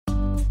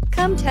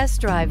Come test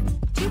drive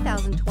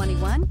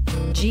 2021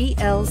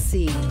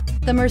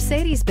 GLC. The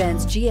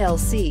Mercedes-Benz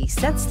GLC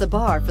sets the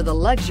bar for the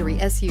luxury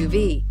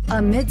SUV, a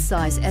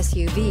midsize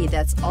SUV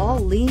that's all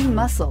lean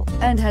muscle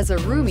and has a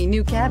roomy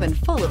new cabin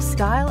full of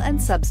style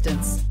and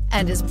substance,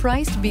 and is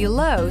priced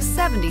below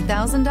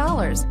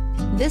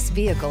 $70,000. This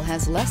vehicle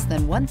has less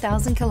than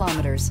 1,000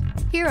 kilometers.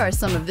 Here are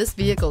some of this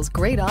vehicle's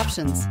great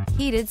options: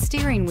 heated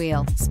steering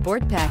wheel,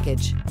 sport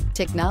package,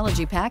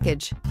 technology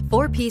package,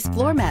 4-piece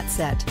floor mat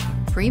set,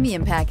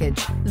 premium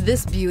package.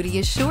 This beauty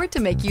is sure to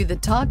make you the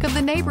talk of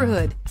the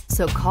neighborhood.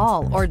 So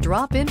call or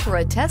drop in for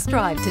a test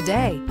drive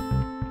today.